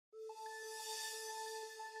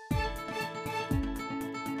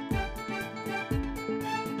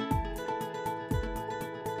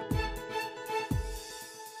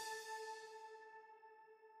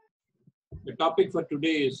topic for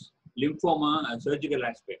today is lymphoma and surgical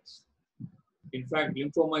aspects. In fact,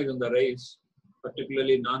 lymphoma is on the rise,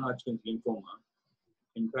 particularly non-Hodgkin's lymphoma.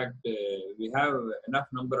 In fact, we have enough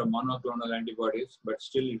number of monoclonal antibodies, but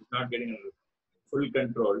still it's not getting full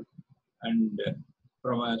control. And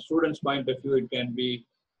from a student's point of view, it can be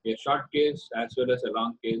a short case as well as a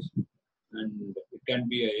long case, and it can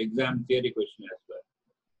be an exam theory question as well.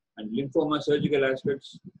 And lymphoma surgical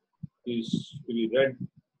aspects is to be read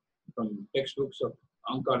from textbooks of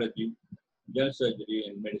oncology, general surgery,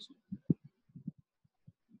 and medicine.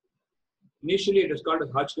 Initially, it was called as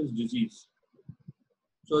Hodgkin's disease.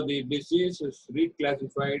 So the disease is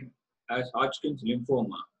reclassified as Hodgkin's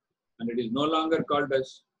lymphoma, and it is no longer called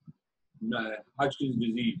as Hodgkin's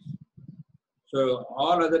disease. So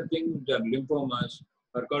all other things which are lymphomas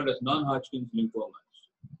are called as non-Hodgkin's lymphomas.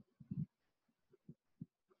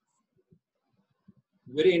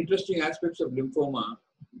 Very interesting aspects of lymphoma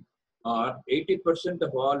are 80%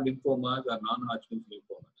 of all lymphomas are non-Hodgkin's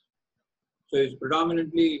lymphomas. So it's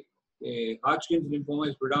predominantly, Hodgkin's lymphoma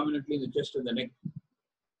is predominantly in the chest and the neck.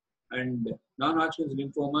 And non-Hodgkin's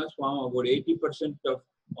lymphomas form about 80% of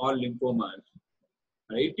all lymphomas.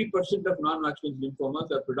 80% of non-Hodgkin's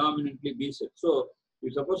lymphomas are predominantly B cell. So,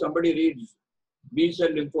 if suppose somebody reads B cell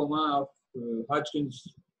lymphoma of Hodgkin's,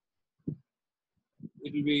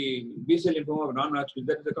 it will be B cell lymphoma of non-Hodgkin's.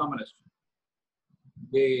 That is the commonest.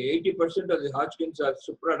 The 80% of the Hodgkin's are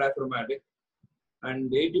supradiaphragmatic,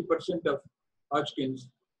 and 80% of Hodgkin's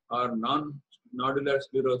are non-nodular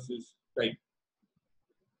sclerosis type.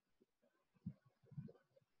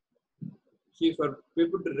 See, for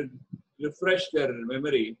people to refresh their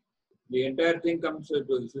memory, the entire thing comes to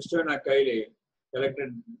the cisterna chyli,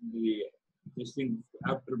 collected this thing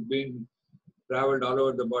after being traveled all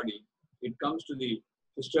over the body. It comes to the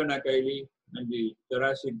cisterna chyli and the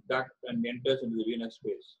thoracic duct and enters into the venous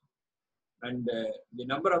space. And the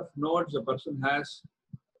number of nodes a person has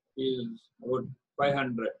is about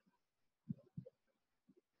 500.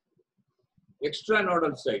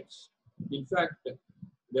 Extranodal sites. In fact,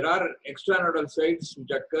 there are extranodal sites which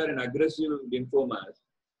occur in aggressive lymphomas.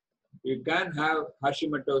 You can have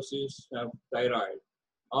Hashimotosis of thyroid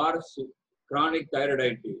or chronic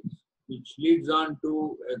thyroiditis, which leads on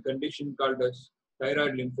to a condition called as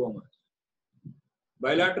thyroid lymphomas.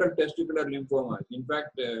 Bilateral testicular lymphomas. In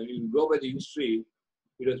fact, you go by the history,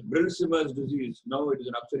 it was Brill-Simmer's disease. Now it is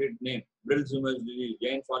an obsolete name. Brill-Simmer's disease,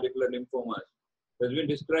 giant follicular lymphomas. It has been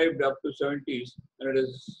described up to 70s, and it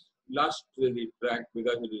is lost the track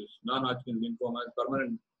because it is non-Hodgkin's lymphoma,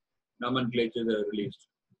 permanent nomenclatures are released.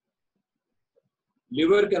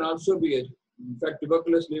 Liver can also be, in fact,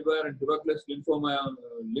 tuberculous liver and tuberculous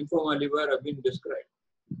lymphoma liver have been described.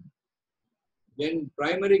 Then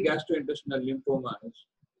primary gastrointestinal lymphomas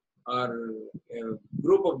are a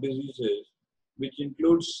group of diseases which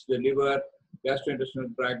includes the liver,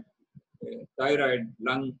 gastrointestinal tract, thyroid,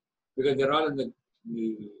 lung, because they're all in the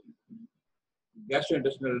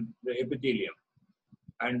gastrointestinal epithelium,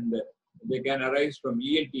 and they can arise from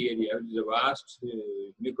ENT area, which is a vast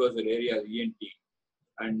mucosal area of ENT,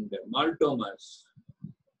 and maltomas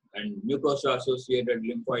and mucosa associated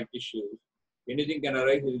lymphoid tissues. Anything can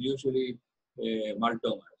arise is usually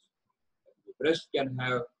maltomas. The breast can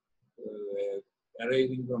have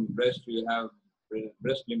arising from breast, you have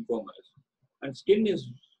breast lymphomas, and skin is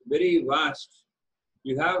very vast.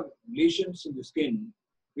 You have lesions in the skin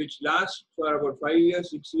which lasts for about 5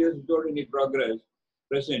 years, 6 years without any progress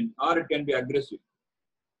present, or it can be aggressive.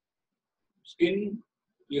 Skin,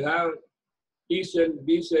 you have T cell,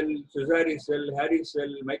 B cell, Sézary cell, hairy cell,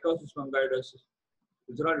 mycosis fungoides.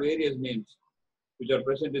 These are all various names which are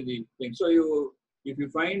present in the thing. So if you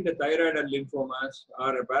find the thyroidal lymphomas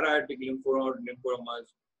or a parietic lymph node lymphomas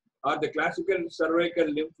or the classical cervical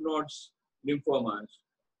lymph nodes lymphomas,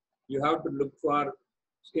 you have to look for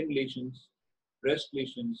skin lesions, breast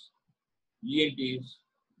lesions, ENTs,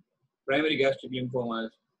 primary gastric lymphomas,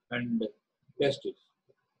 and testes.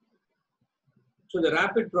 So the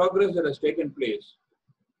rapid progress that has taken place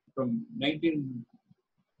from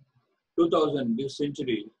 2000, this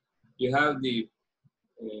century, you have the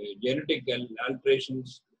genetic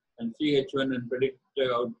alterations and CH1 and predicted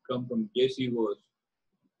outcome from JCOs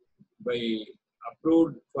by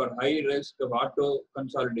approved for high risk of auto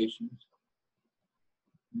consolidations.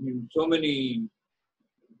 So many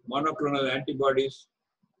monoclonal antibodies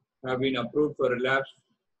have been approved for relapse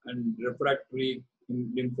and refractory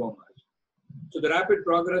lymphomas. So the rapid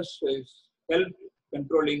progress has helped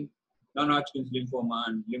controlling non-Hodgkin's lymphoma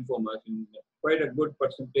and lymphomas in quite a good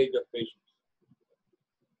percentage of patients.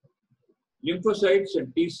 Lymphocytes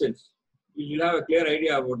and T cells you will have a clear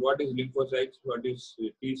idea about what is lymphocytes, what is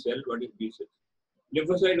T cell, what is B cells.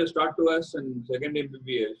 Lymphocyte was taught to us in second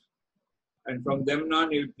MBBS, and from then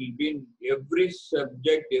on it will be in every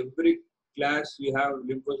subject, every class you have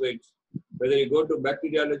lymphocytes. Whether you go to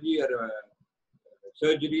bacteriology or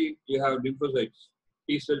surgery, you have lymphocytes,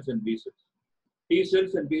 T cells and B cells. T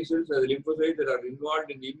cells and B cells are the lymphocytes that are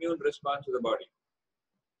involved in the immune response of the body.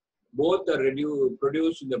 Both are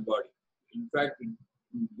produced in the body. In fact, it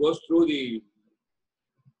goes through the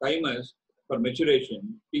thymus for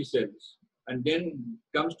maturation, T cells, and then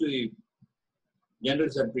comes to the general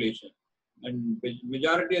circulation. And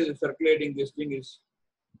majority of the circulating this thing is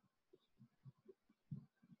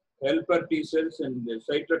helper T cells and the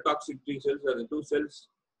cytotoxic T cells are the two cells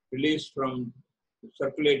released from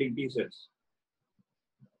circulating T cells.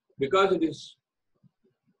 Because it is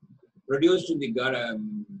produced in the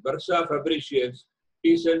bursa fabricius,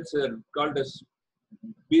 T cells are called as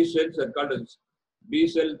B cells are called as B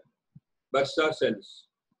cell bursa cells,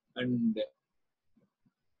 and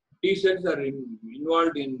T cells are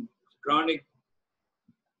involved in chronic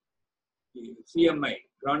CMI,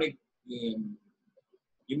 chronic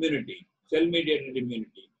immunity, cell-mediated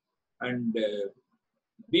immunity, and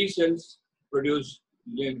B cells produce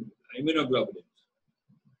immunoglobulins.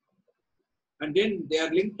 And then they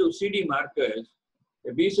are linked to CD markers.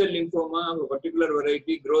 A B cell lymphoma of a particular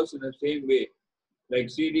variety grows in the same way, like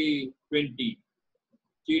CD20,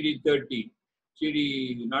 CD30,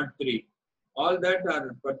 CD03. All that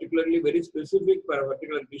are particularly very specific for a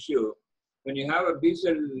particular tissue. When you have a B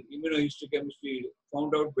cell immunohistochemistry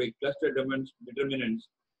found out by cluster determinants,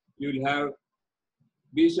 you will have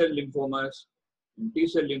B cell lymphomas and T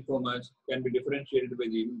cell lymphomas can be differentiated by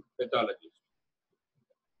the pathologist.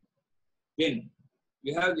 Then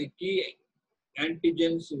you have the key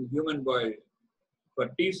antigens in human body. For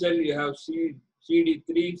T cell, you have CD3,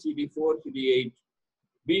 CD4, CD8.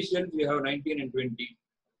 B cells, you have 19 and 20.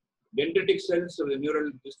 Dendritic cells of the neural,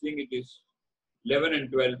 this thing, it is 11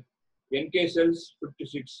 and 12. NK cells,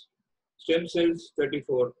 56. Stem cells,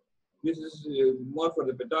 34. This is more for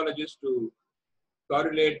the pathologist to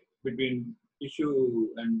correlate between tissue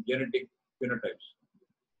and genetic phenotypes.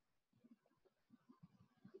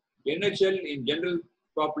 NHL in general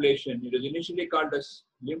population, it was initially called as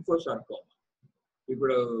lymphosarcoma.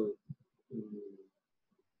 People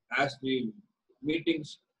as the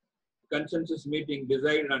meetings, consensus meeting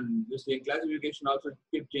decided on this thing, classification also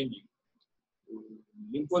keep changing.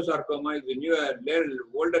 Lymphosarcoma is a newer,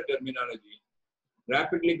 older terminology.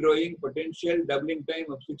 Rapidly growing, potential doubling time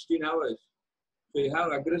of 16 hours. So you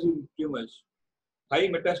have aggressive tumors, high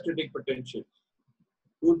metastatic potential.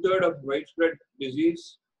 2/3 of widespread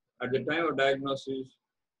disease at the time of diagnosis,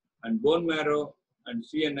 and bone marrow and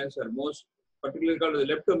CNS are most, particularly called the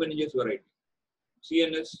leptomeningeus variety.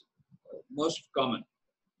 CNS most common.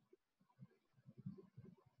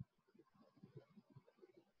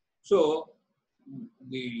 So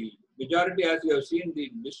the majority, as you have seen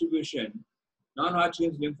the distribution,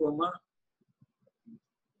 non-Hodgkin's lymphoma,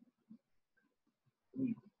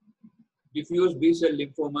 diffuse B cell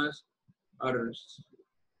lymphomas are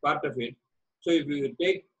part of it. So if you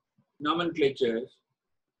take nomenclatures,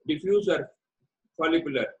 diffuse are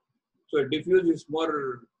follicular. So diffuse is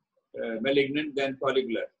more malignant than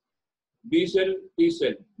follicular. B cell, T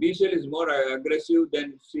cell. B cell is more aggressive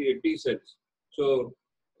than T cells. So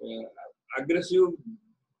aggressive,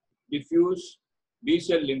 diffuse B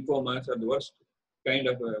cell lymphomas are the worst kind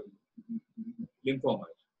of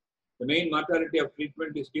lymphomas. The main modality of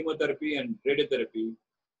treatment is chemotherapy and radiotherapy.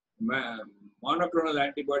 Monoclonal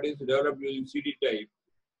antibodies developed using CD type,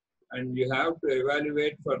 and you have to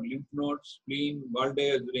evaluate for lymph nodes, spleen,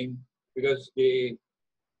 Walde's ring, because they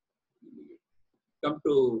come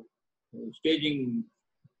to staging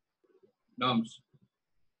norms.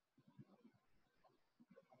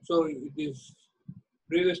 So it is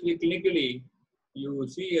previously clinically, you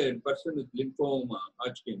see a person with lymphoma,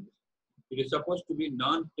 Hodgkin's. It is supposed to be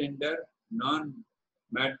non-tender,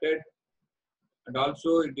 non-matted, and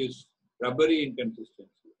also it is rubbery in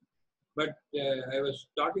consistency. But I was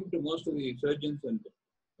talking to most of the surgeons and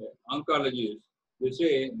oncologists. They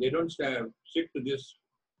say they don't stick to this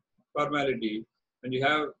formality. When you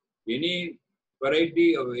have any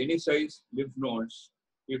variety of any size lymph nodes,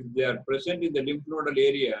 if they are present in the lymph nodal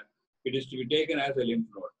area, it is to be taken as a lymph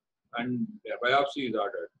node, and biopsy is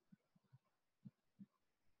ordered.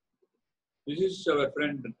 This is our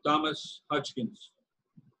friend Thomas Hodgkin's.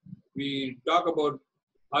 We talk about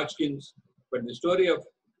Hodgkin's, but the story of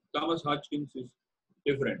Thomas Hodgkin's is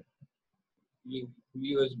different. He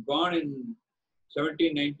was born in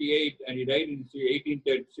 1798 and he died in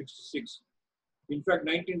 1866. In fact,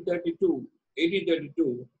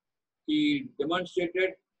 1832, he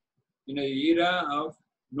demonstrated in an era of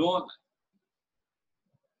no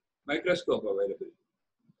microscope available.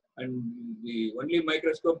 And the only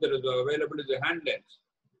microscope that is available is a hand lens.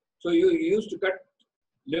 So you used to cut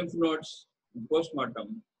lymph nodes in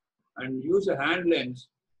postmortem and use a hand lens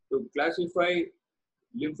to classify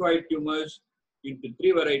lymphoid tumors into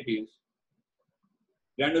three varieties: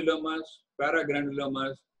 granulomas,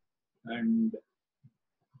 paragranulomas, and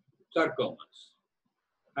sarcomas.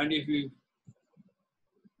 And if you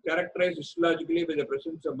characterize histologically by the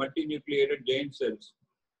presence of multinucleated giant cells,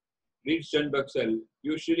 Reed-Sternberg cell,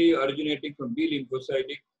 usually originating from B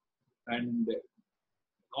lymphocytic, and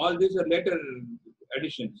all these are later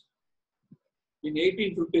additions. In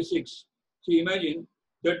 1856, see, imagine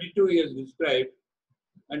 32 years described,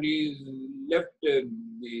 and he left the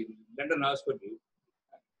London hospital.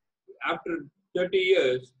 After 30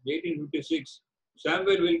 years, 1856,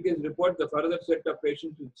 Samuel Wilkins reports the further set of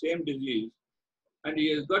patients with same disease, and he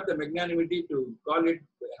has got the magnanimity to call it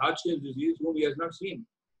Hodgkin's disease, whom he has not seen.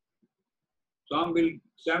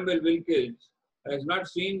 Samuel Wilkins has not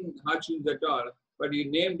seen Hodgkin's at all, but he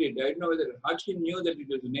named it. I don't know whether Hodgkin knew that it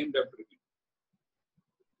was named after him.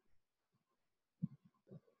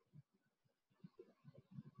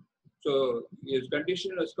 So his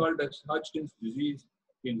condition was called as Hodgkin's disease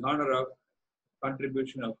in honor of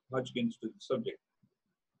contribution of Hodgkin's to the subject.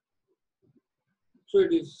 So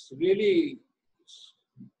it is really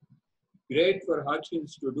great for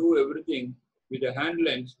Hodgkin's to do everything with a hand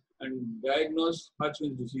lens and diagnose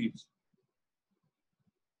Hodgkin's disease.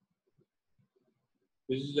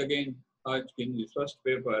 This is again Hodgkin, his first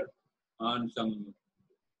paper on some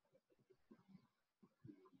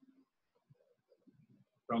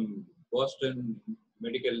from Boston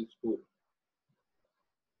Medical School.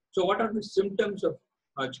 So what are the symptoms of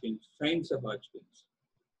Hodgkin's, signs of Hodgkin's?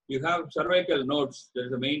 You have cervical nodes, that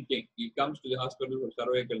is the main thing. He comes to the hospital for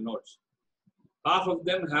cervical nodes. Half of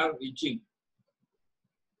them have itching.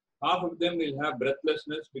 Half of them will have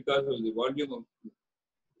breathlessness because of the volume of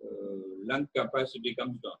lung capacity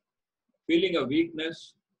comes down. Feeling of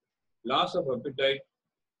weakness, loss of appetite,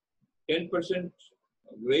 10%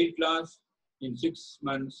 weight loss in 6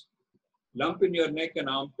 months, lump in your neck and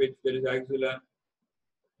armpits, there is axilla,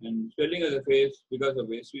 and swelling of the face because of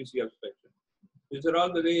SVC obstruction. These are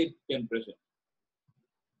all the way it can present.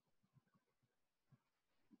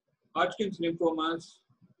 Hodgkin's lymphomas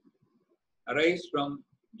arise from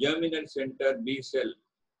germinal center B cell.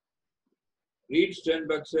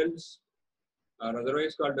 Reed-Sternberg cells, or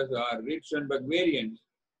otherwise called as Reed-Sternberg variants,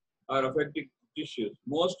 are affecting tissues.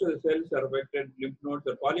 Most of the cells are affected lymph nodes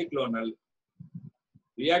are polyclonal,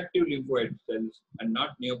 reactive lymphoid cells, and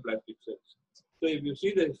not neoplastic cells. So if you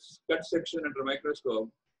see the cut section under microscope,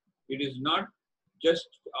 it is not just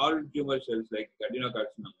all tumor cells like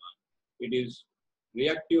adenocarcinoma. It is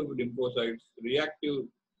reactive lymphocytes, reactive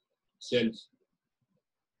cells.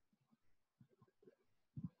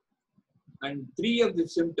 And three of the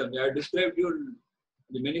symptoms, I have described you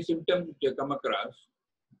the many symptoms which you come across,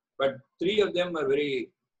 but three of them are very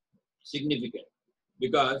significant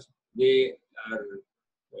because they are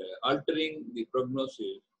altering the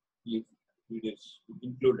prognosis if it is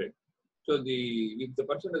included. So if the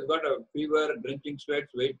person has got a fever, drenching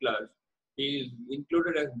sweats, weight loss, he is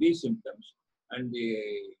included as B symptoms, and the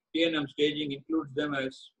TNM staging includes them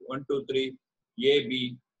as 1, 2, 3, A,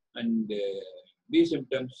 B, and B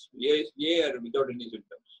symptoms. A are without any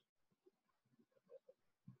symptoms.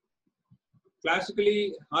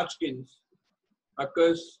 Classically, Hodgkin's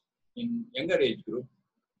occurs in younger age group,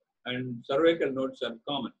 and cervical nodes are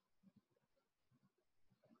common.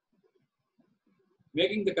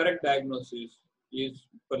 Making the correct diagnosis is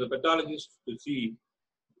for the pathologist to see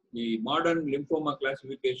the modern lymphoma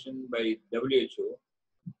classification by WHO,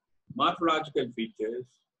 morphological features.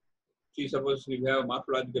 See, suppose we have a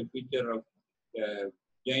morphological feature of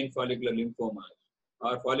giant follicular lymphomas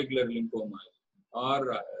or follicular lymphomas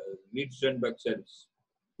or Reed-Sternberg cells.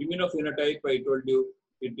 Immunophenotype, I told you,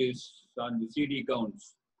 it is on the CD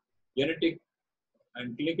counts. Genetic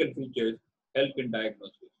and clinical features help in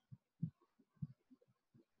diagnosis.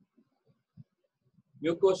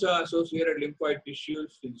 Mucosa-associated lymphoid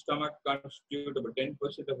tissues in stomach constitute about 10%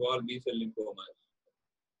 of all B-cell lymphomas.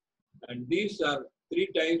 And these are three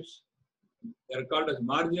types. They are called as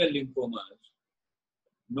marginal lymphomas.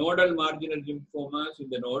 Nodal marginal lymphomas in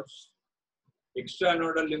the nodes,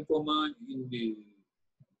 extranodal lymphoma in the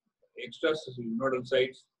extranodal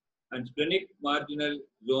sites, and splenic marginal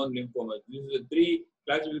zone lymphomas. These are the three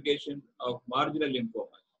classifications of marginal lymphomas.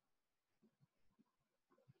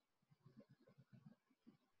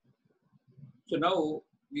 So now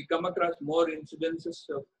we come across more incidences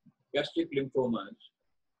of gastric lymphomas.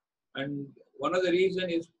 And one of the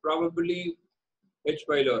reasons is probably H.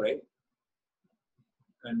 pylori.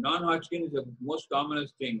 And non-Hodgkin is the most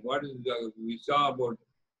commonest thing. What is we saw about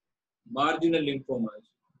marginal lymphomas.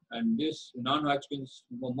 And this non-Hodgkin's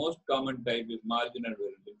most common type is marginal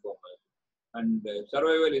lymphomas. And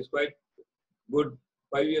survival is quite good.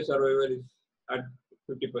 5-year survival is at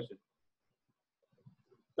 50%.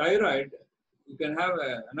 Thyroid, you can have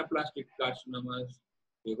anaplastic carcinomas.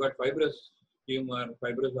 You've got fibrous tumor,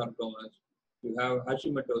 fibrous sarcomas. You have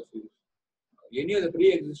Hashimotosis. Any of the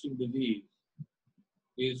pre-existing disease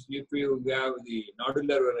is if you have the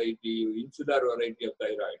nodular variety, insular variety of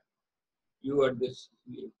thyroid, you at this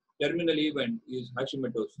terminal event is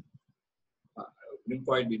Hashimotosis,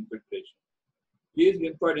 lymphoid infiltration. These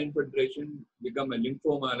lymphoid infiltration become a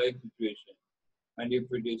lymphoma-like situation. And if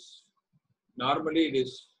it is, normally it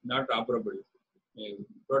is not operable.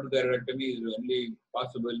 Protothyroidectomy is only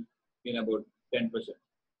possible in about 10%.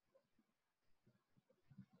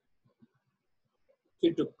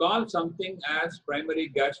 See, to call something as primary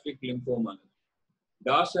gastric lymphoma,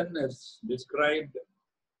 Dawson has described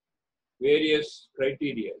various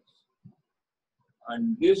criteria.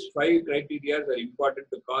 And these 5 criteria are important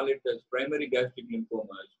to call it as primary gastric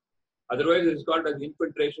lymphomas. Otherwise, it is called as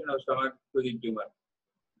infiltration of stomach to the tumor.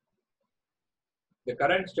 The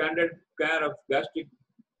current standard care of gastric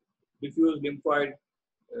diffuse lymphoid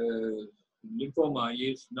lymphoma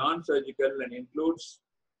is non-surgical and includes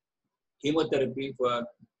chemotherapy for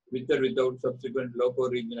with or without subsequent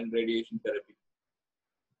loco-regional radiation therapy.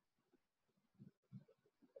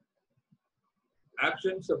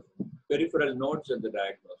 Absence of peripheral nodes at the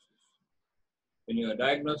diagnosis. When you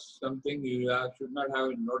diagnose something, you should not have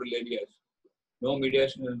nodal areas, no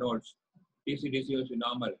mediastinal nodes. TCDC must be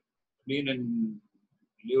normal. Spleen and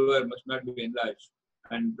liver must not be enlarged,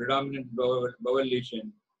 and predominant bowel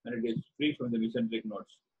lesion, and it is free from the mesenteric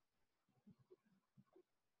nodes.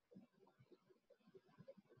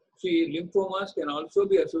 See, lymphomas can also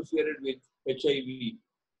be associated with HIV,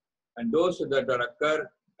 and those that occur,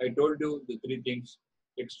 I told you the 3 things: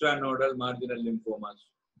 extranodal marginal lymphomas,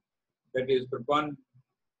 that is preponderant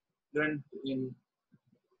in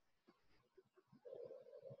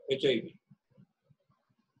HIV.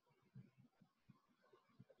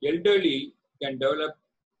 Elderly can develop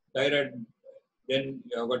thyroid, then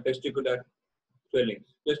you have got testicular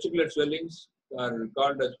swellings. Testicular swellings are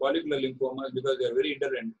called as follicular lymphomas because they are very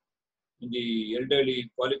indolent in the elderly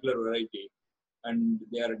follicular variety, and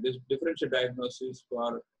they are differential diagnosis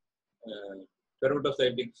for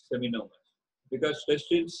dermatocytic seminomas, because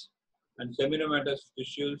testes and seminomatous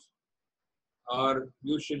tissues are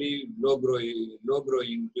usually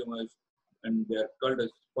low-growing tumors, and they are called as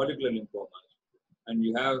follicular lymphomas. And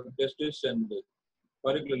you have testes and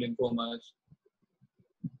follicular lymphomas.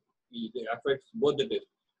 It affects both the testes.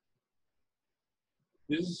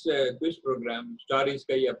 This is a quiz program, Starry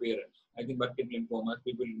Sky Appearance. I think Burkitt lymphomas,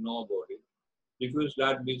 people know about it. Diffuse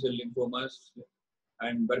large B-cell lymphomas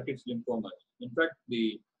and Burkitt's lymphomas. In fact,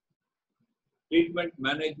 the treatment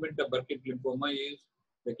management of Burkitt lymphoma is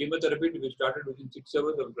the chemotherapy to be started within 6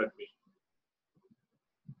 hours of blood pressure.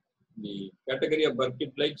 The category of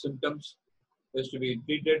Burkitt-like symptoms is to be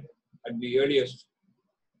treated at the earliest.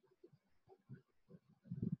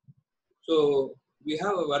 So we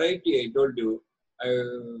have a variety, I told you. I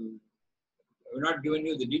have not given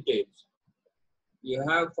you the details. You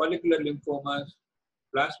have follicular lymphomas,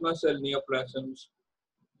 plasma cell neoplasms,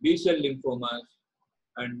 B-cell lymphomas,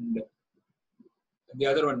 and the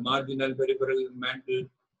other one, marginal, peripheral, mantle,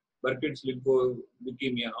 Burkitt's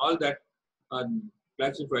leukemia, all that are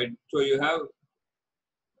classified. So you have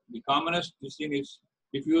the commonest thing is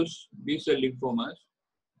diffuse B-cell lymphomas,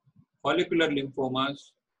 follicular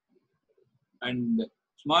lymphomas, and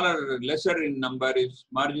smaller, lesser in number is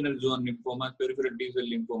marginal zone lymphomas, peripheral T-cell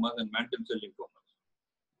lymphomas, and mantle cell lymphomas.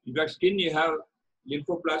 In fact, skin, you have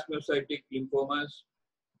lymphoplasmacytic lymphomas,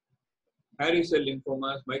 hairy cell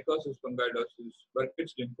lymphomas, mycosis fungoidosis,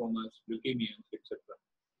 Burkitt's lymphomas, leukemias, etc.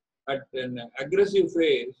 At an aggressive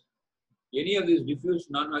phase, any of these diffuse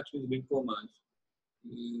non-Hodgkin's lymphomas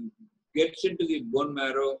gets into the bone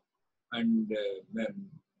marrow, and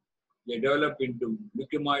they develop into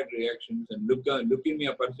leukemoid reactions, and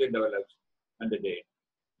leukemia per se develops on the day.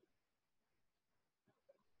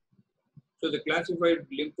 So the classified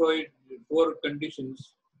lymphoid 4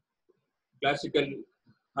 conditions: classical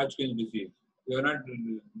Hodgkin's disease. We have not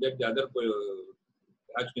get the other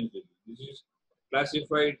Hodgkin's disease. This is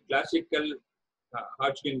classified classical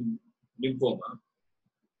Hodgkin lymphoma,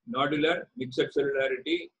 nodular, mixed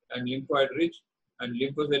cellularity, and lymphoid rich, and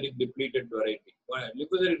lymphocytic depleted variety.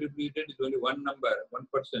 Lymphocytic depleted is only one number,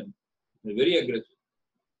 1%. It's very aggressive.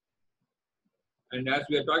 And as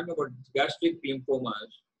we are talking about gastric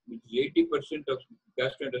lymphomas, which is 80% of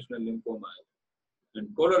gastrointestinal lymphomas, and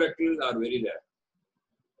colorectal are very rare.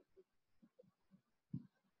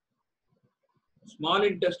 Small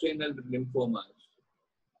intestinal lymphomas,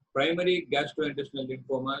 primary gastrointestinal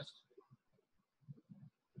lymphomas,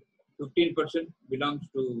 15% belongs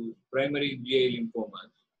to primary GI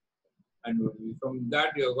lymphomas. And from that,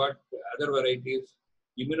 you have got other varieties,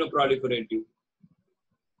 immunoproliferative,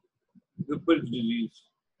 Whipple's disease,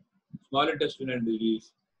 small intestinal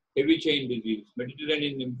disease, heavy chain disease,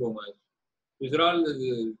 Mediterranean lymphomas. These are all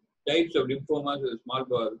the types of lymphomas with a small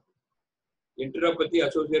bowel. Enteropathy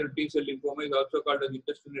associated T cell lymphoma is also called as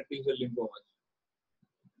intestinal T cell lymphomas.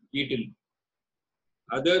 ETIL.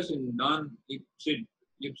 Others in non-IPSID.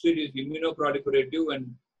 IPSID is immunoproliferative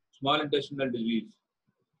and small intestinal disease.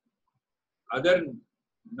 Other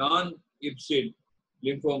non-IPSID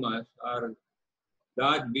lymphomas are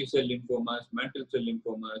large B cell lymphomas, mantle cell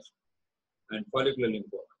lymphomas, and follicular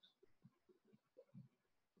lymphomas.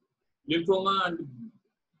 Lymphoma and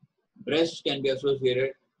breast can be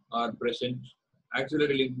associated or present.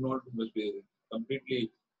 Axillary lymph node must be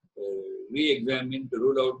completely re-examined to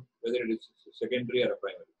rule out whether it is secondary or a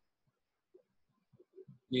primary.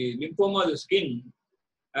 The lymphoma of the skin,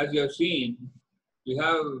 as you have seen, we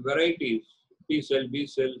have varieties, T cell, B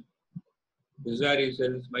cell, Desiree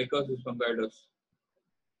cells, mycosis fungoides,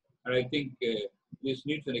 and I think this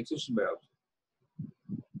needs an excision biopsy.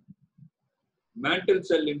 Mantle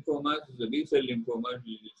cell lymphomas is a B cell lymphoma,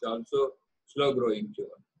 which is also slow growing tumor.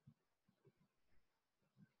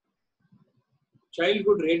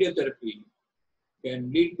 Childhood radiotherapy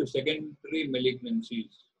can lead to secondary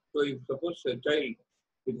malignancies. So if suppose a child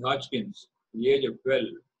with Hodgkin's, at the age of 12,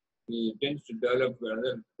 he tends to develop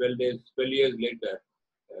another 12 years later,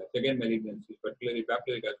 second malignancy, particularly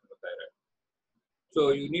papillary carcinoma thyroid.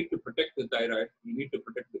 So you need to protect the thyroid, you need to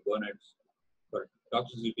protect the gonads for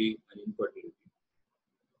toxicity and infertility.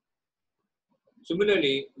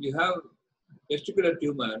 Similarly, you have testicular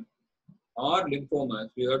tumor or lymphomas,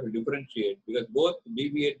 you have to differentiate because both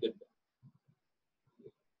deviate the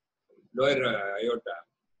lower aorta,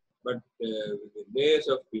 but with the layers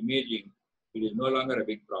of imaging, it is no longer a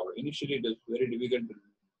big problem. Initially, it is very difficult to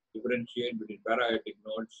differentiate between para-aortic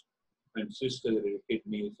nodes and cysts of the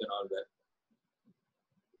kidneys and all that.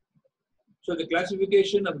 So the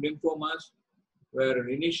classification of lymphomas were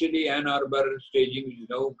initially Ann Arbor staging, which is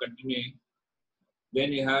now continuing.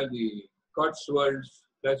 Then you have the Cotswolds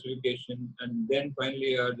classification, and then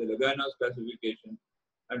finally you have the Lugano's classification,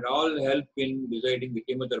 and all help in deciding the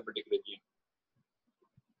chemotherapeutic regime.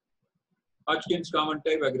 Hodgkin's common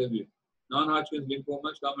type aggressive, non-Hodgkin's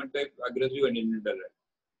lymphomas common type aggressive and indolent.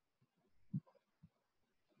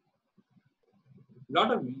 A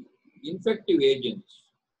lot of infective agents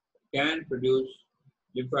can produce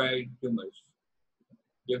lymphoid tumors.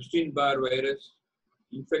 Epstein-Barr virus,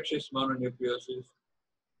 infectious mononucleosis,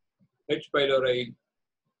 H. pylori,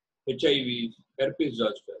 HIVs, herpes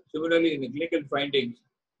zoster. Similarly, in the clinical findings,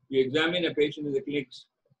 you examine a patient in the clinics,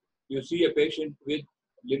 you see a patient with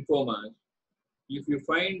lymphomas. If you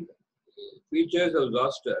find features of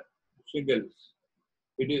zoster, shingles,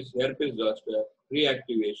 it is herpes zoster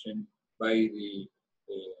reactivation by the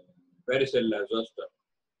varicella zoster.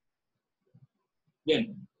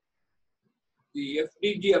 Then, the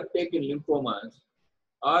FDG uptake in lymphomas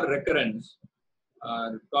or recurrence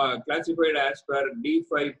are classified as per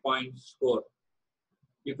D5 point score.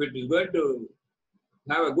 If it is going to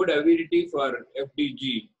have a good avidity for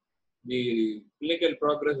FDG, the clinical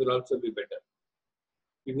progress will also be better.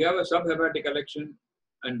 If you have a subhepatic collection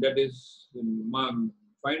and that is found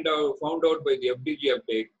out by the FDG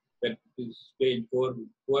uptake, that is stage 4,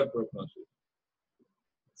 poor prognosis.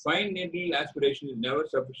 Fine needle aspiration is never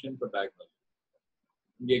sufficient for diagnosis.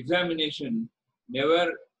 In the examination,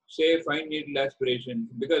 never say fine needle aspiration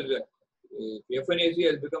because FNAC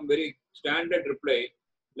has become very standard reply,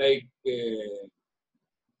 like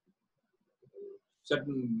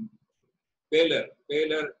certain paler,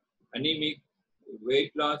 anemic,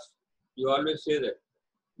 weight loss. You always say that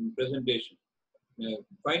in presentation.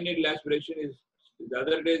 Fine needle aspiration is, the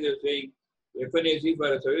other day they were saying FNAC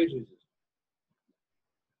for a psoriasis.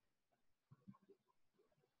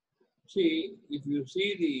 See, if you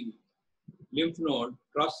see the lymph node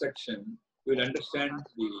cross section, you will understand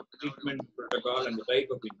the treatment protocol and the type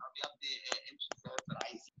of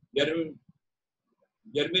lymph.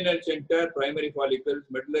 Germinal center, primary follicles,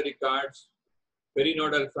 medullary cards,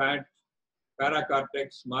 perinodal fat,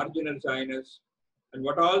 paracortex, marginal sinus, And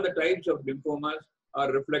what all the types of lymphomas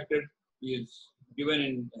are reflected is given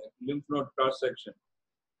in lymph node cross section.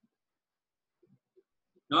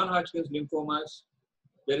 Non-Hodgkin's lymphomas,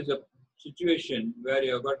 there is a situation where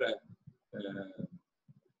you have got a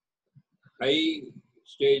high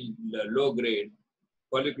stage, low grade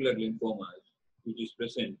follicular lymphomas, which is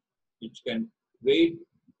present, which can wait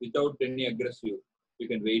without any aggressive. You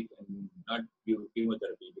can wait and not give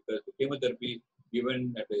chemotherapy, because the chemotherapy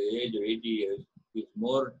given at the age of 80 years is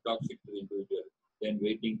more toxic to the individual than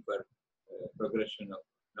waiting for progression of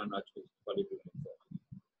non-Hodgkin's follicular lymphoma.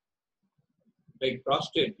 Like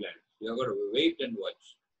prostate glands, you have got to wait and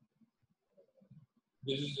watch.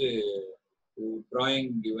 This is a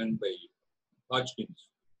drawing given by Hodgkin's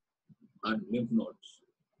on lymph nodes.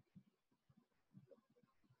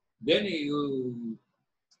 Then you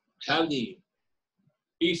have the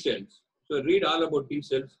T cells. So read all about T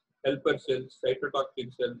cells, helper cells,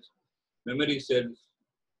 cytotoxic cells, memory cells,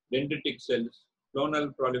 dendritic cells,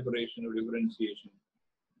 clonal proliferation or differentiation,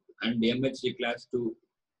 and the MHC class 2.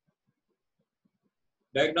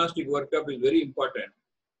 Diagnostic workup is very important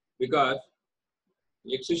because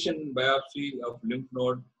excision biopsy of lymph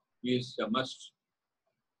node is a must.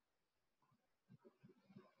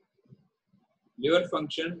 Liver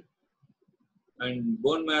function and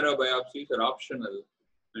bone marrow biopsies are optional,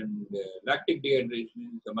 and lactic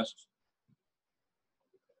dehydration is a must.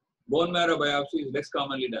 Bone marrow biopsy is less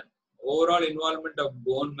commonly done. Overall involvement of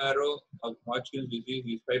bone marrow of Hodgkin's disease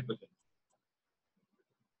is 5%.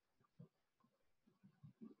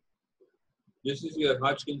 This is your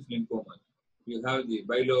Hodgkin's lymphoma. You have the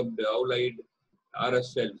bilobed, ovoid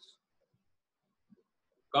RS cells.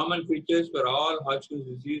 Common features for all Hodgkin's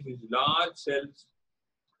disease is large cells,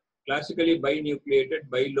 classically binucleated,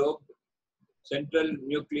 bilobed, central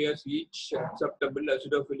nucleus, each acceptable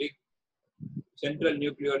acidophilic, central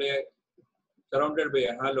nucleoli surrounded by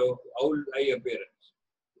a halo, owl-eye appearance.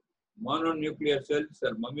 Mononuclear cells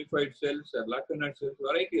or mummified cells or lacunar cells,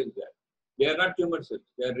 variety is there. They are not tumor cells,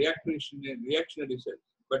 they are reactionary cells.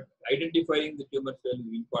 But identifying the tumor cell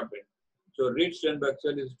is important. So Reed-Sternberg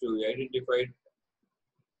cell is to be identified.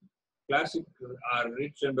 Classic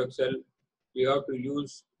Reed-Sternberg cell, you have to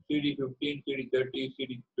use CD15, CD30,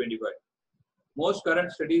 CD25. Most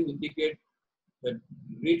current studies indicate that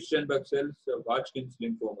Reed-Sternberg cells of Hodgkin's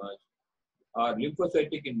lymphomas are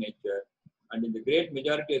lymphocytic in nature, and in the great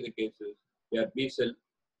majority of the cases, they are B-cell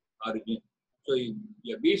origin. So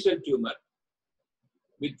a B-cell tumor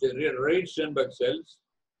with Reed-Sternberg cells,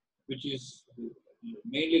 which is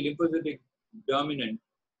mainly lymphocytic dominant,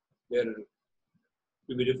 they are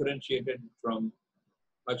to be differentiated from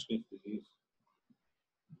Hodgkin's disease.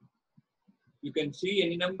 You can see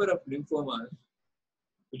any number of lymphomas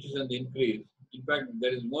which is on the increase. In fact,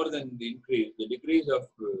 there is more than the increase, the decrease of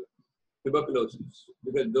tuberculosis.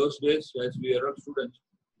 Because those days, as we are all students,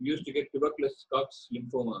 we used to get tuberculous Cox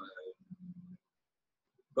lymphoma,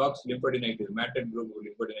 Cox lymphadenitis, matted group of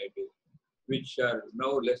lymphadenitis, which are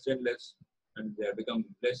now less and less, and they have become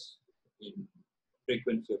less in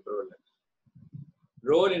frequency of prevalence.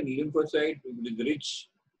 Role in lymphocyte is rich,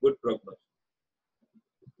 good prognosis.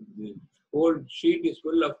 The whole sheet is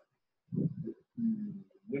full of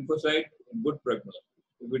lymphocyte and good prognosis.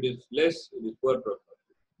 If it is less, it is poor prognosis.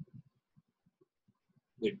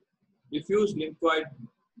 The diffuse lymphoid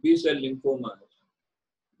B-cell lymphomas,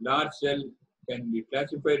 large cell, can be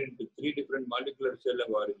classified into 3 different molecular cell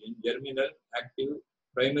of origin: germinal, active,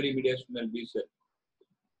 primary mediastinal B-cell.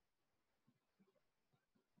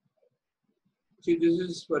 See, this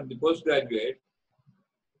is for the postgraduate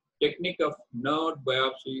technique of node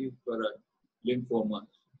biopsy for a lymphoma.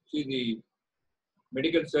 See, the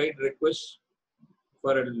medical site requests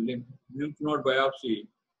for a lymph node biopsy.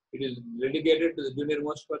 It is relegated to the junior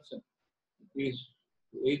most person. He is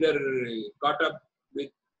either caught up with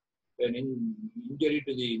an injury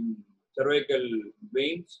to the cervical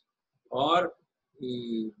veins, or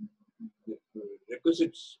the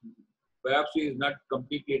requisite biopsy is not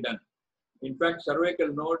completely done. In fact, cervical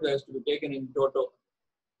node has to be taken in toto.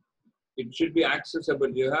 It should be accessible.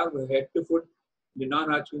 You have head to foot the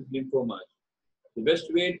non-Hodgkin's lymphomas. The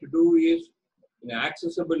best way to do is in an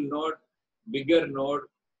accessible node, bigger node,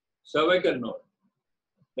 cervical node,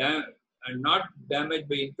 and not damaged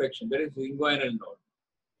by infection. That is the inguinal node.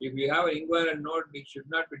 If you have an inguinal node, it should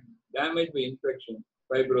not be damaged by infection,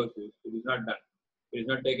 fibrosis. It is not done. It is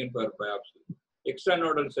not taken for biopsy.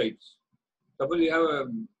 Extranodal sites. Suppose you have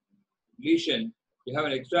a lesion, you have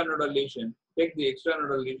an extranodal lesion, take the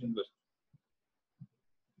extranodal lesion first.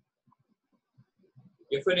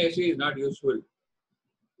 FNAC is not useful.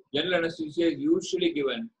 General anesthesia is usually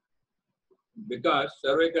given because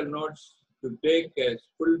cervical nodes to take a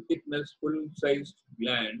full thickness, full sized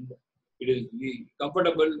gland, it is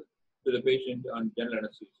comfortable to the patient on general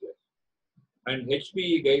anesthesia. And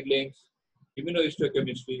HPE guidelines,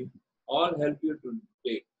 immunohistochemistry, all help you to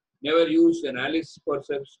take. Never use an Alice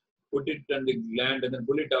forceps, put it on the gland and then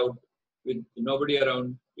pull it out with nobody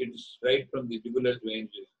around. It's right from the jugular veins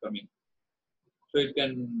is coming. So it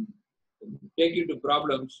can take you to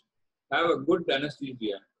problems. Have a good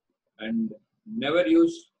anesthesia and never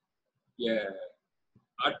use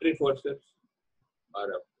artery forceps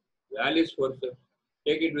or a Alice forceps.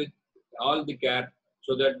 Take it with all the care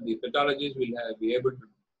so that the pathologist will be able to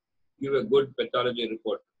give a good pathology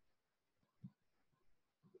report.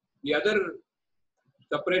 The other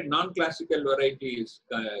separate non-classical variety is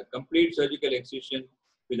complete surgical excision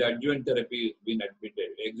with adjuvant therapy has been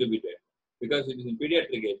exhibited because it is in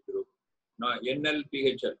pediatric age group. Now,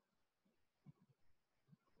 NLPHL.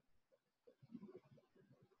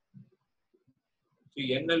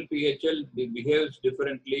 See, NLPHL behaves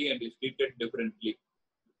differently and is treated differently.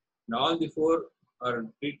 And all the four are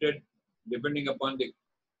treated depending upon the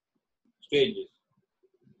stages.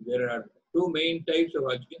 There are two main types of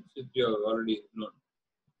Hodgkin's, which you have already known.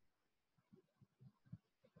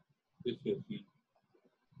 This you have seen.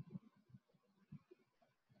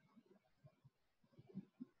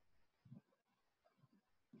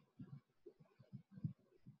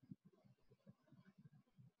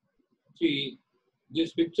 See,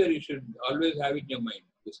 this picture you should always have in your mind.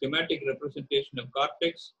 The schematic representation of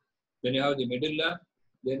cortex, then you have the medulla,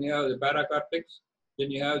 then you have the paracortex,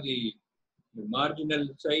 then you have the marginal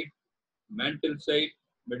side, mantle side,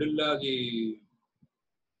 medulla, the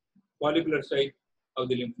follicular side of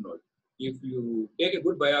the lymph node. If you take a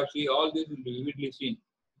good biopsy, all this will be vividly seen.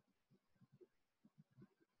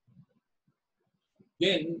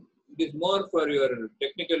 Then it is more for your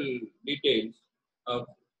technical details of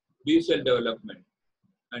B cell development,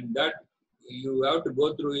 and that you have to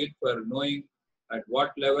go through it for knowing at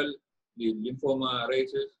what level the lymphoma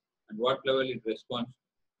arises and what level it responds.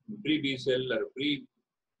 Pre-B cell or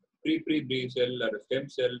pre-B cell or a stem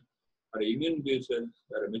cell or immune B cells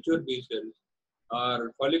or a mature B cells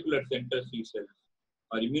or follicular center C cells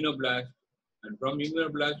or immunoblast, and from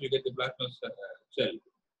immunoblast you get the plasma cell.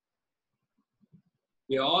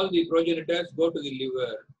 All the progenitors go to the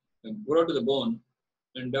liver and grow to the bone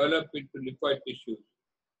and develop into lymphoid tissues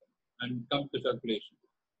and come to circulation.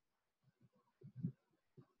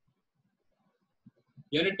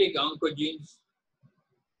 Genetic oncogenes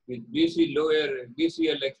with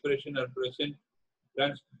BCL expression are present.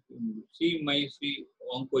 C-MyC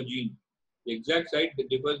oncogene. The exact site that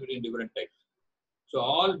differs between different types. So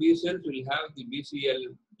all B cells will have the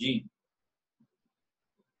BCL gene.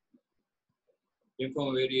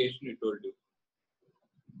 Lymphoma variation, we told you.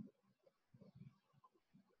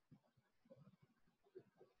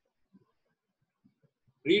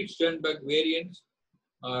 Reed-Sternberg variants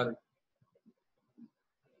are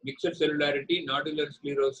mixed cellularity, nodular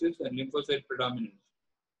sclerosis, and lymphocyte predominance.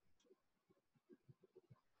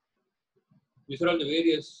 These are all the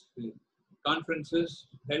various conferences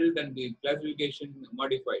held and the classification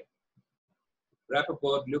modified.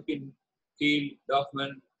 Rappaport, Lukin, Thiel,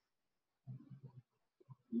 Dorfman,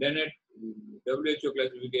 Dennett, WHO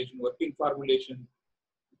classification, working formulation,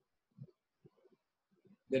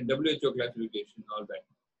 then WHO classification, all that.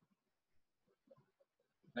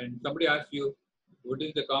 And somebody asks you, what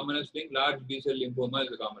is the commonest thing? Large B-cell lymphoma is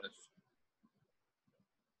the commonest.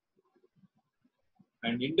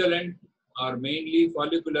 And indolent are mainly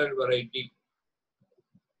follicular variety.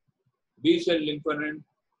 B-cell lymphocyte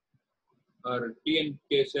or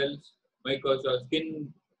TNK cells, mycosa,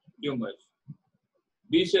 skin tumors.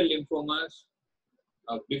 B-cell lymphomas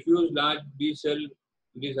of diffuse large B-cell,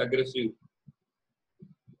 it is aggressive.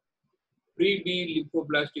 Pre-B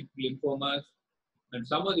lymphoblastic lymphomas and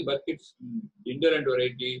some of the buckets, indolent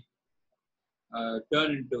variety,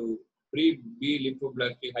 turn into pre-B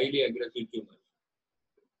lymphoblastic, highly aggressive tumors.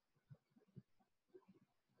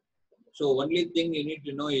 So only thing you need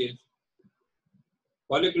to know is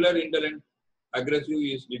follicular indolent, aggressive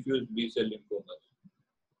is diffuse B-cell lymphomas.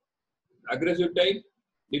 Aggressive type,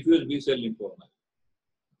 diffuse B-cell lymphoma.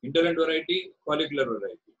 Indolent variety, follicular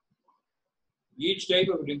variety. Each type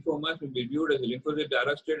of lymphomas will be viewed as a lymphocyte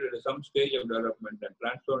arrested at some stage of development and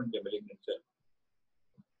transformed into a malignant cell.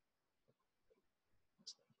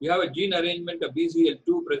 We have a gene arrangement of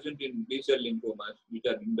BCL2 present in B-cell lymphomas, which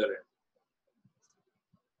are indolent.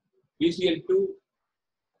 BCL2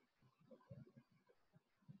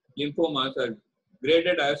 lymphomas are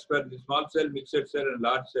graded as per the small cell, mixed cell, and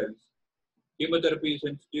large cells. Chemotherapy is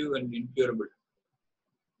sensitive and incurable.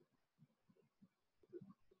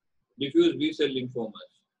 diffuse B-cell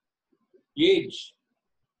lymphomas. Age,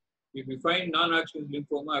 if we find non-Hodgkin's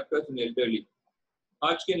lymphoma occurs in the elderly.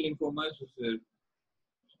 Hodgkin lymphomas is a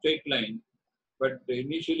straight line, but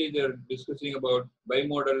initially they are discussing about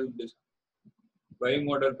bimodal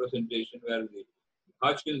presentation where the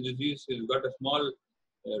Hodgkin's disease has got a small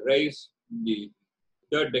rise in the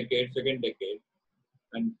third decade, second decade,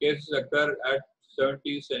 and cases occur at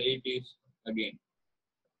 70s and 80s again.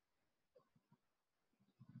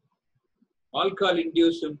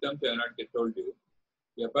 Alcohol-induced symptoms, I have not yet told you.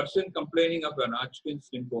 A person complaining of an Hodgkin's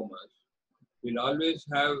lymphomas will always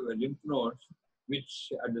have lymph nodes,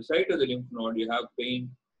 which at the site of the lymph node you have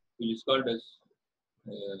pain, which is called as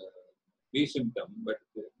B symptom, but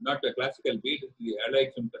not a classical B, it is the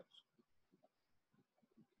allied symptoms.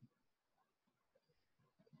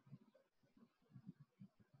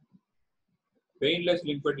 Painless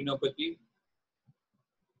lymphadenopathy,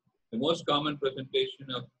 the most common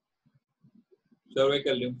presentation of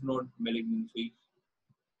cervical lymph node malignancies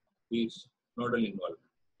is nodal involvement.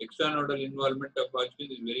 Extranodal involvement of Hodgkin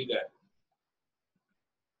is very rare.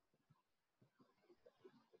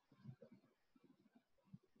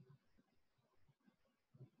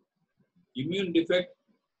 Immune defect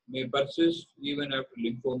may persist even after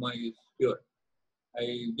lymphoma is cured.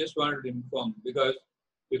 I just wanted to inform because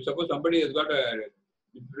if suppose somebody has got a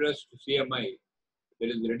depressed CMI, there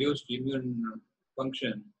is reduced immune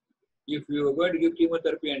function. If you are going to give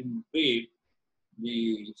chemotherapy and treat,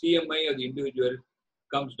 the CMI of the individual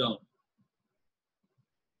comes down.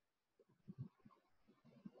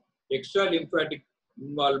 Extra lymphatic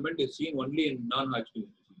involvement is seen only in non-Hodgkin's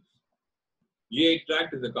disease. GI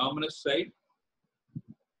tract is the commonest site.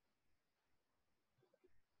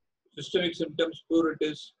 Systemic symptoms,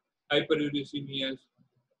 pruritus, hyperuricemias,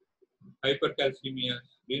 hypercalcemias,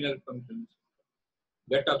 renal functions,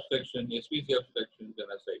 gut obstruction, SVC obstructions, and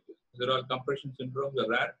ascites. These are all compression syndromes are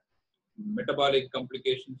rare. Metabolic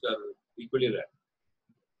complications are equally rare.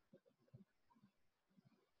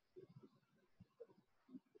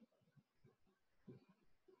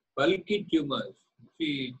 Bulky tumors.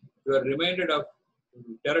 See, you are reminded of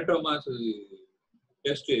teratomas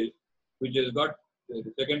testis, which has got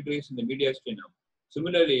secondaries in the mediastinum.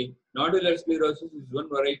 Similarly, nodular sclerosis is one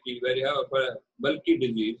variety where you have a bulky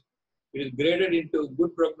disease. It is graded into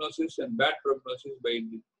good prognosis and bad prognosis by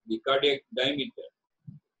the cardiac diameter.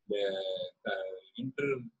 The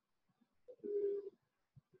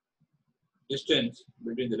distance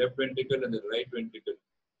between the left ventricle and the right ventricle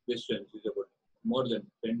distance is about more than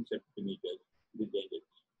 10 centimeters.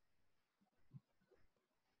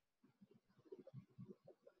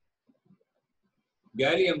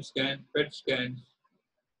 Gallium scan, PET scans,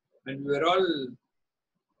 and we were all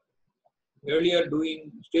earlier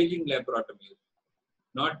doing staging laparotomies,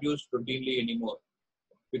 not used routinely anymore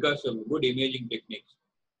because of good imaging techniques.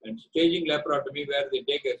 And staging laparotomy where they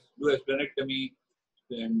do a splenectomy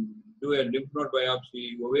and do a lymph node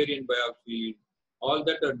biopsy, ovarian biopsy, all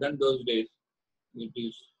that are done those days.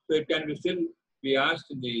 So it can still be asked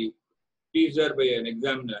in the teaser by an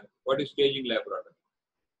examiner, what is staging laparotomy?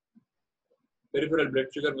 Peripheral blood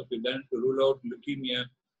sugar must be done to rule out leukemia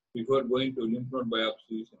before going to lymph node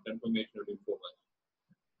biopsies and confirmation of lymphomas.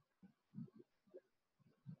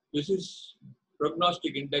 This is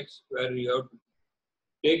prognostic index where you have to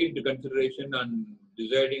take into consideration on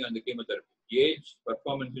deciding on the chemotherapy. Age,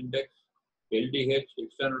 performance index, LDH,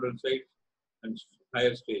 extranodal sites, and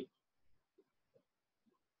higher stage.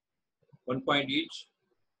 1 point each.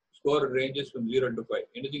 Score ranges from 0 to 5.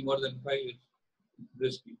 Anything more than 5 is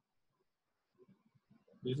risky.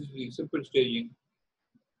 This is the simple staging.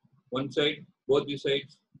 One side, both the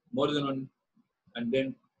sides, more than one, and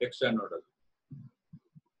then extranodal.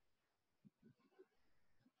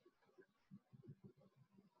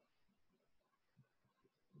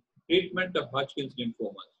 Treatment of Hodgkin's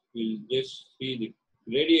lymphomas. We'll just see the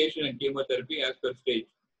radiation and chemotherapy as per stage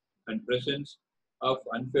and presence of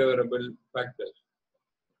unfavorable factors.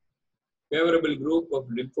 Favorable group of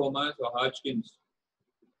lymphomas or Hodgkin's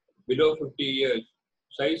below 50 years,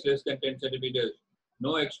 size less than 10 centimeters,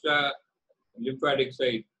 no extra lymphatic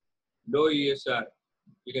site, low ESR,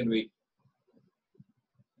 you can wait.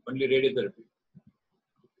 Only radiotherapy.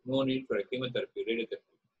 No need for chemotherapy, radiotherapy.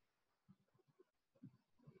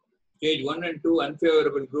 Stage 1 and 2,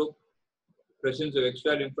 unfavorable group, presence of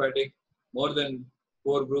extra lymphatic, more than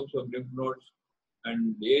 4 groups of lymph nodes,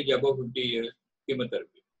 and age above 50 years,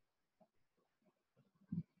 chemotherapy.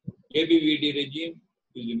 ABVD regime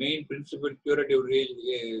is the main principal curative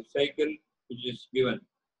cycle which is given.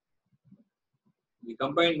 The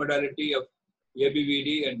combined modality of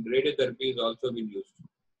ABVD and radiotherapy is also been used.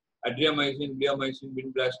 adriamycin, bleomycin,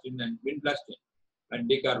 vinblastine, and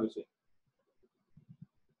decarbazine.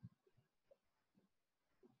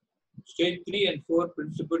 Stage 3 and 4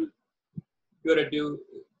 principal curative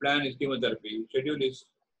plan is chemotherapy. Schedule is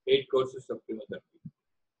 8 courses of chemotherapy.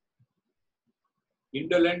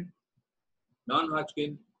 Indolent,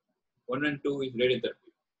 non-Hodgkin 1 and 2 is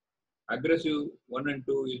radiotherapy. Aggressive 1 and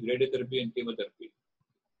 2 is radiotherapy and chemotherapy.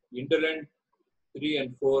 Indolent 3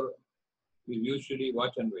 and 4 is usually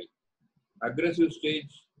watch and wait. Aggressive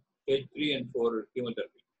stage 3 and 4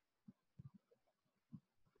 chemotherapy.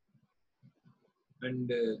 And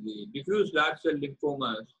the diffuse large cell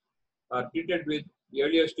lymphomas are treated with the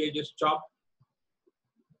earlier stages CHOP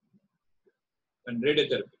and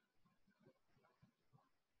radiotherapy.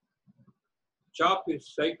 CHOP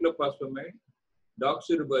is cyclophosphamide,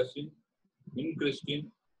 doxorubicin, incristin,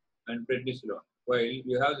 and prednisolone. While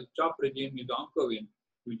you have the CHOP regime is oncovin,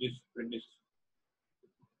 which is prednisolone.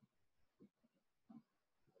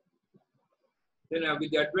 Then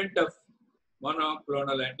with the advent of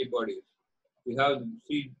monoclonal antibodies, we have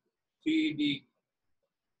CD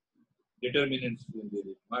determinants in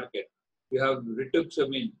the market. We have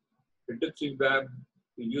rituximab. Rituximab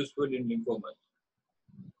is useful in lymphomas.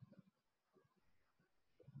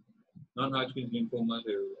 Non-Hodgkin's lymphomas,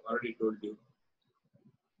 I've already told you.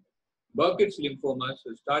 Burkitt's lymphomas,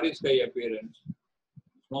 starry sky appearance,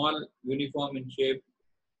 small, uniform in shape,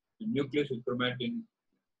 nucleus with chromatin,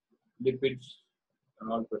 lipids,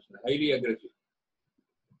 and all present, highly aggressive.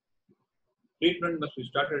 Treatment must be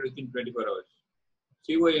started within 24 hours.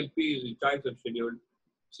 COMP is the choice of schedule.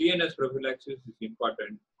 CNS prophylaxis is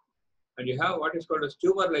important. And you have what is called as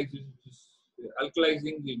tumor lysis, which is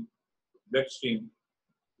alkalizing the bloodstream.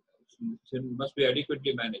 It must be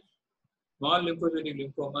adequately managed. Small lymphocytic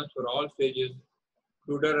lymphomas for all stages,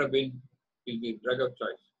 fludarabine is the drug of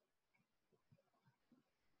choice.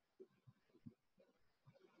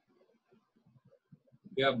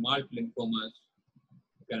 We have malt lymphomas,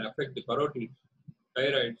 can affect the carotids,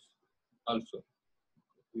 thyroids also.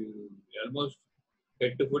 Almost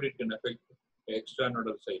head to foot, it can affect the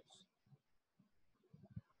extranodal sites.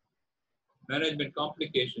 Management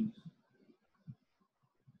complications,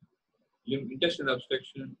 intestinal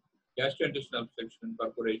obstruction, gastrointestinal obstruction,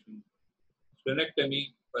 perforation,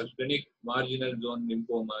 splenectomy for splenic marginal zone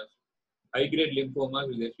lymphomas, high-grade lymphomas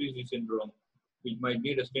with SVC syndrome, which might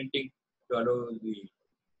need a stenting to allow the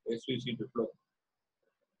SVC to flow.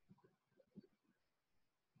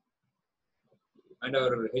 And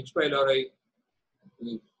our H. pylori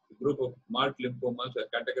group of malt lymphomas are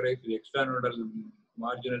categorized with extranodal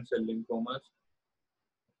marginal cell lymphomas.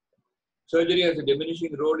 Surgery has a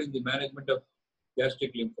diminishing role in the management of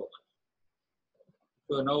gastric lymphomas.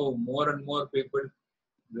 So now more and more people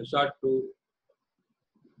resort to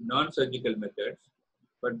non-surgical methods,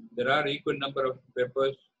 but there are equal number of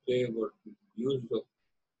papers say about use of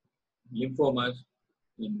lymphomas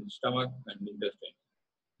in stomach and intestine.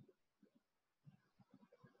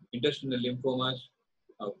 Intestinal lymphomas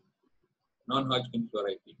of non-Hodgkin's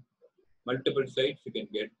variety. Multiple sites you can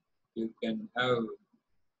get. You can have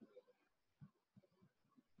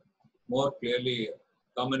more clearly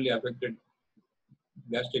commonly affected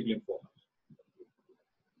gastric lymphomas.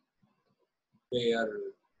 They are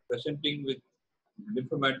presenting with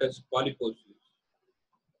lymphomatous polyposis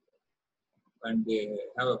and they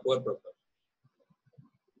have a poor purpose.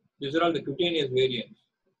 These are all the cutaneous variants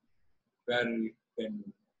where you can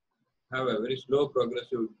have a very slow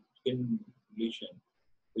progressive skin lesion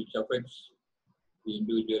which affects the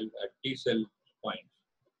individual at T cell points.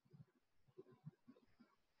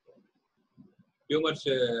 Tumor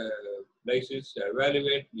lysis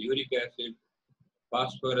evaluate the uric acid,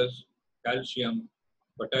 phosphorus, calcium,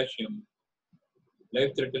 potassium,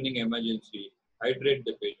 life-threatening emergency, hydrate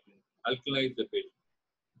the patient, alkalize the patient.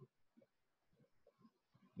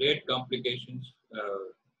 Rate complications,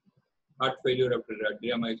 heart failure after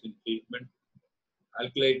adriamycin treatment,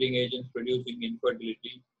 alkylating agents producing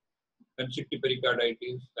infertility, constrictive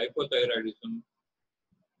pericarditis, hypothyroidism,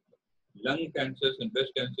 lung cancers and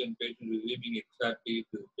breast cancer in patients receiving XRT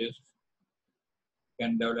to the chest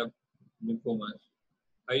can develop lymphomas.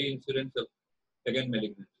 High incidence of second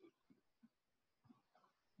malignancy.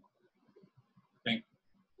 Thank you.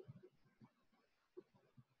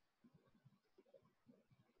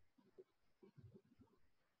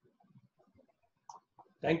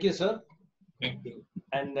 Thank you, sir. Thank you.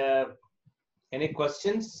 And any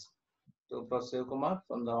questions to Prof. Sivakumar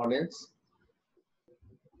from the audience?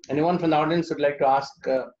 Anyone from the audience would like to ask?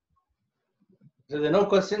 If there are no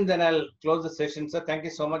questions, then I'll close the session, sir. Thank you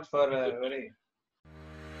so much for a very